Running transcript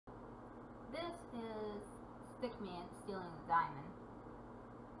Stcikman stealing the diamond.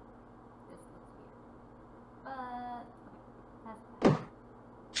 This looks weird. But, okay, that's fine.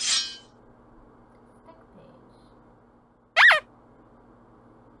 Stick page.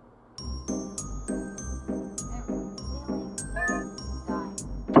 There we go. Stealing diamond.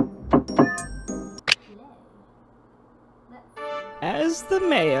 As the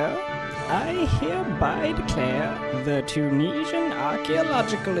mayor, I hereby declare the Tunisian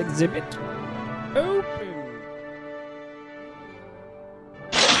archaeological exhibit open.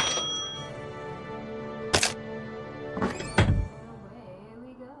 Away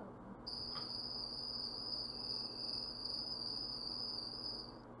we go.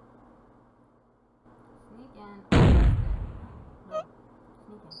 Sneak in. No,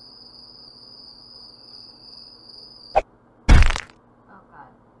 sneak in. Oh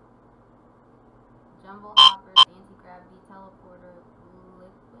god. Jumble hoppers, anti-gravity, teleporter,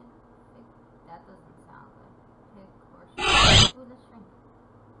 liquid. That doesn't sound good. Pick or shrink. Ooh, let's shrink.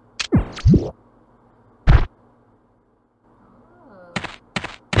 Oh.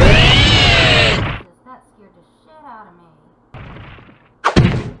 Jesus, that scared the shit out of me.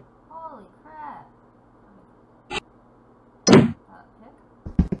 Holy crap. Pick.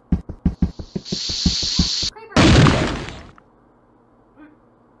 Creeper!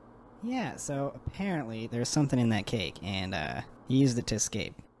 Yeah, so apparently there's something in that cake, and he used it to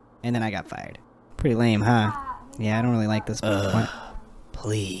escape. And then I got fired. Pretty lame, huh? Yeah, I don't really like this. What?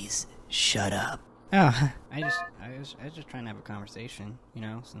 Please, shut up. Oh, I was just trying to have a conversation, you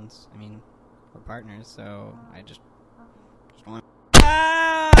know, since, I mean, we're partners, so I just want...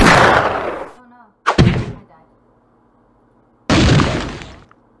 Ah! Oh no. I died.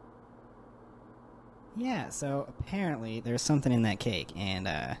 Yeah, so apparently there's something in that cake, and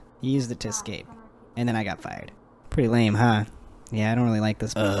he used it to escape. And then I got fired. Pretty lame, huh? Yeah, I don't really like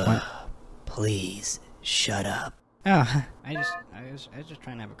this. What? Please, shut up. Oh, I was just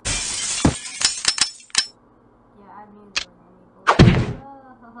trying to have a... Yeah, I knew there was any bullshit. Oh,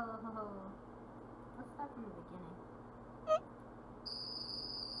 let's start from the beginning.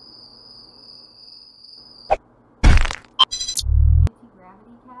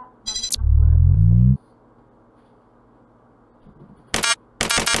 Anti-gravity cap? Not just gonna float up in space.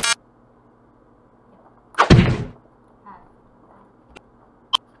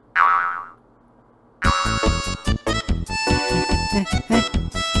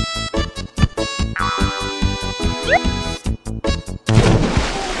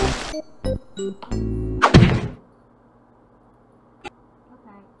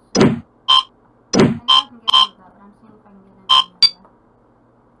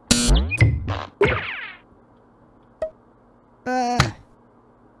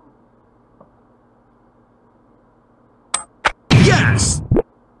 Yes!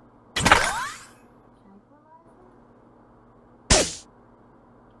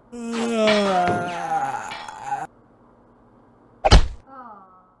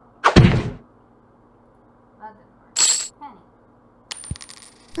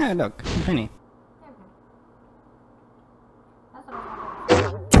 Ah, look, penny. There we go. That's what I thought.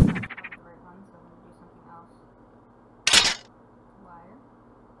 That was the right one, so I'm gonna do something else. Wire.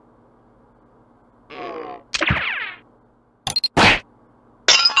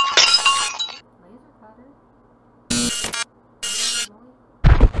 Laser cutter.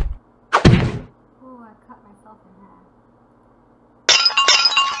 Ooh, I cut myself in half.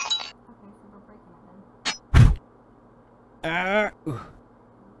 Okay, so we're breaking it then. Ooh.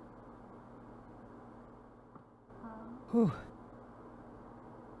 Whew.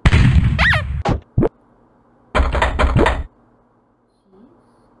 Cheese?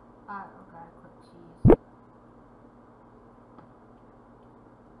 Oh god, I clicked cheese.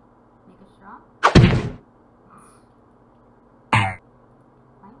 Make it strong?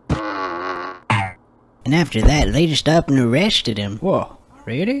 And after that, they just up and arrested him. Whoa,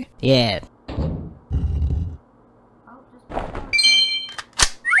 really? Yeah. Oh, just put it on the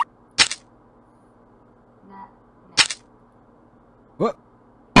Nah, What?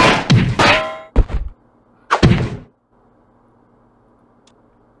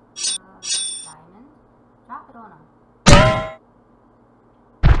 diamond. Drop it on him.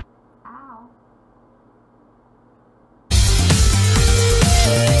 Ow.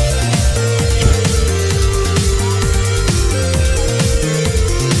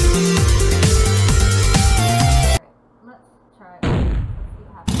 Let's try it. Let's see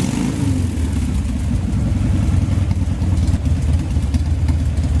what happens.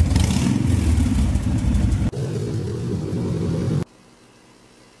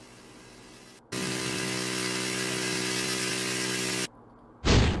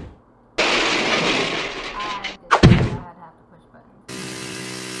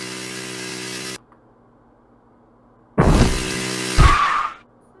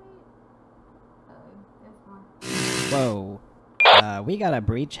 Whoa. We got a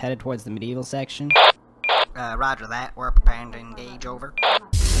breach headed towards the medieval section. Roger that. We're preparing to engage, over.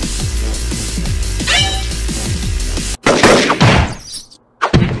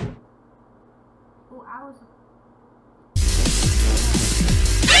 Ooh, I was...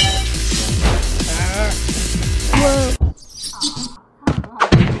 Whoa! Come on.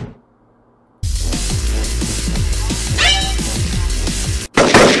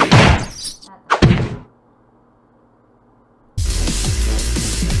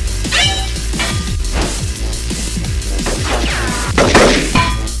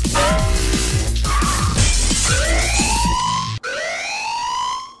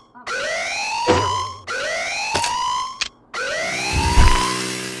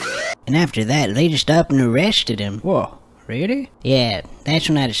 And after that, they just up and arrested him. Whoa, really? Yeah, that's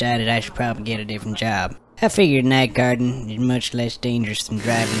when I decided I should probably get a different job. I figured night guarding is much less dangerous than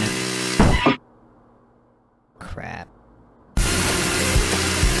driving a... Crap.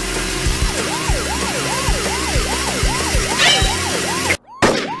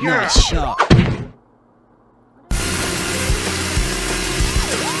 Nice shot.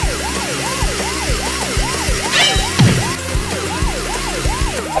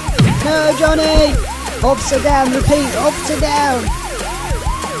 No, Johnny! Upside down, repeat, upside down!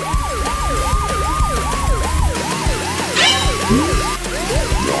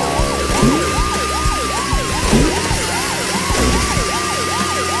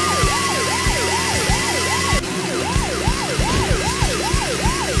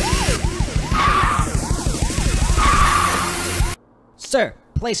 Sir,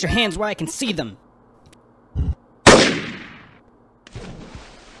 place your hands where I can see them.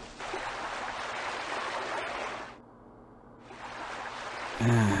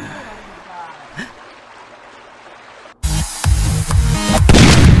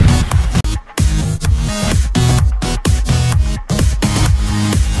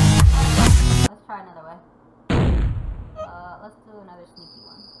 Let's try another way. Let's do another sneaky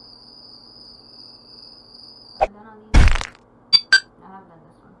one. Have I done all these? No, I haven't done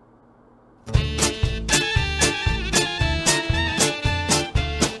this one.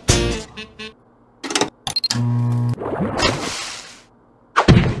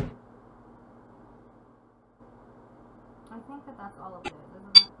 I think that that's all of it,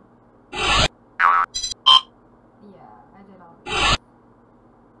 isn't it? Yeah, I did all of it.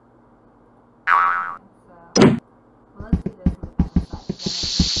 So, well, let's do this one side.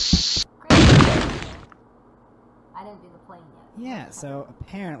 I didn't do the plane yet. Yeah, so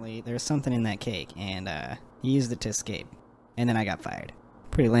apparently there's something in that cake, and he used it to escape. And then I got fired.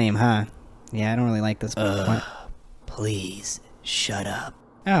 Pretty lame, huh? Yeah, I don't really like this. What? Please, shut up.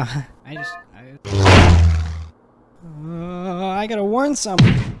 Oh, I gotta warn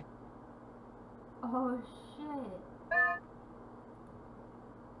someone. Oh shit.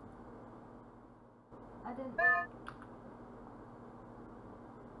 I didn't.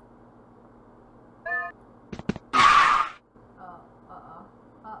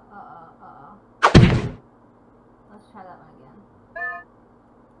 Let's try that one again.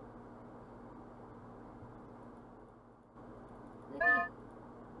 Licky.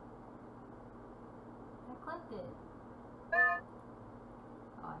 I clipped it.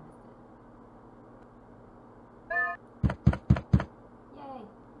 Oh, I missed it. Yay.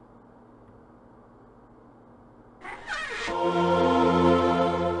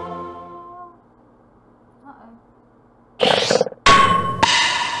 Uh-oh.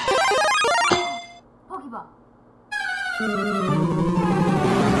 Pokeball.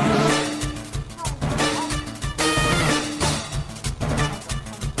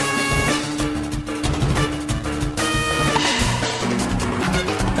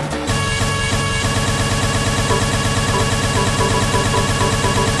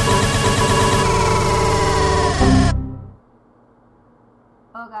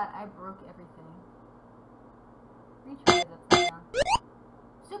 Oh god, I broke everything. Retry it upside down.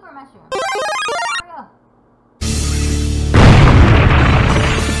 Super mushroom. Mario.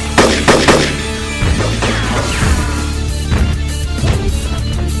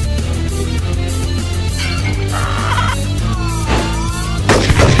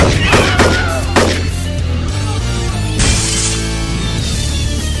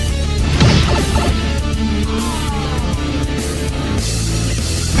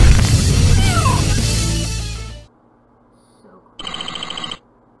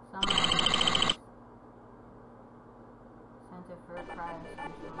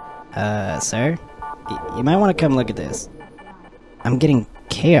 Sir? You might want to come look at this. I'm getting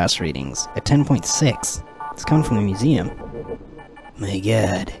chaos readings at 10.6. It's coming from the museum. My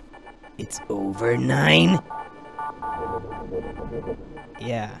god. It's over 9?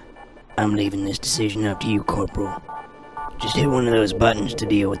 Yeah. I'm leaving this decision up to you, Corporal. Just hit one of those buttons to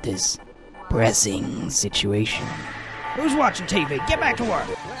deal with this pressing situation. Who's watching TV? Get back to work!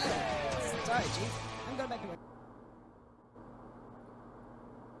 Sorry, Chief. I'm going back to work.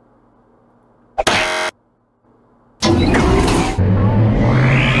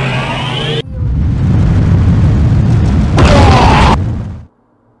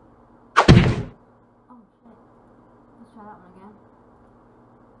 Oh shit. Let's try that one again.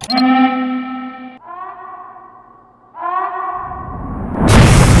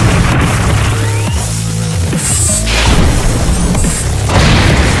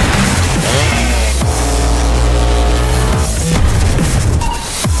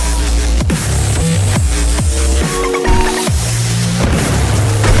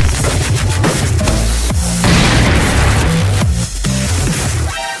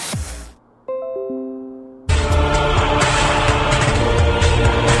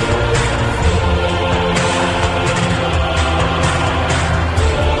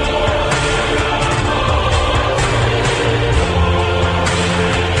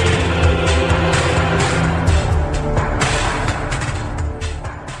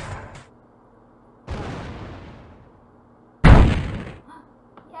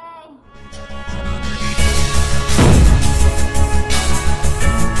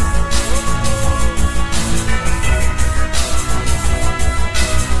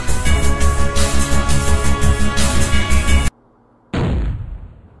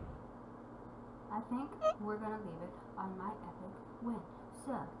 I think we're gonna leave it on my epic win.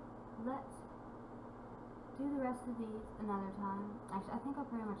 So, let's do the rest of these another time. Actually, I think I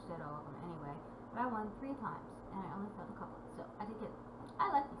pretty much did all of them anyway. But I won 3 times, and I only failed a couple. So, I did good.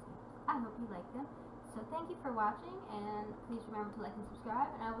 I like these games. I hope you like them. So, thank you for watching, and please remember to like and subscribe,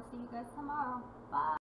 and I will see you guys tomorrow. Bye!